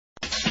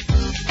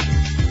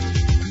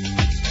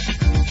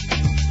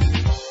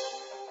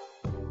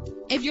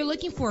If you're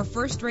looking for a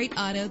first-rate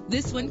auto,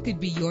 this one could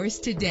be yours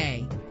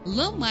today.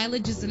 Low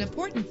mileage is an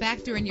important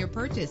factor in your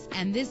purchase,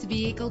 and this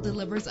vehicle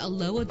delivers a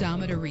low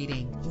odometer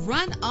reading.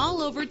 Run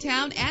all over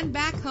town and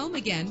back home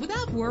again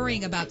without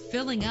worrying about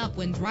filling up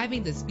when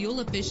driving this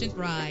fuel-efficient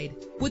ride.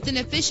 With an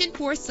efficient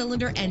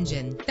 4-cylinder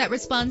engine that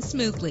responds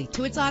smoothly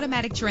to its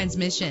automatic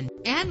transmission.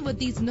 And with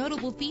these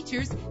notable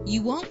features,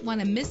 you won't want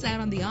to miss out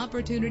on the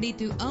opportunity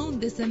to own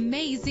this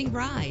amazing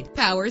ride.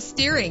 Power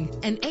steering,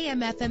 an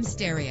AM/FM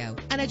stereo,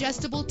 an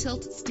adjustable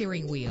tilt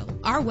steering wheel.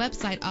 Our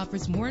website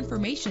offers more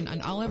information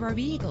on all of our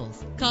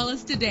vehicles. Call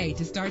us today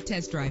to start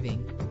test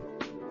driving.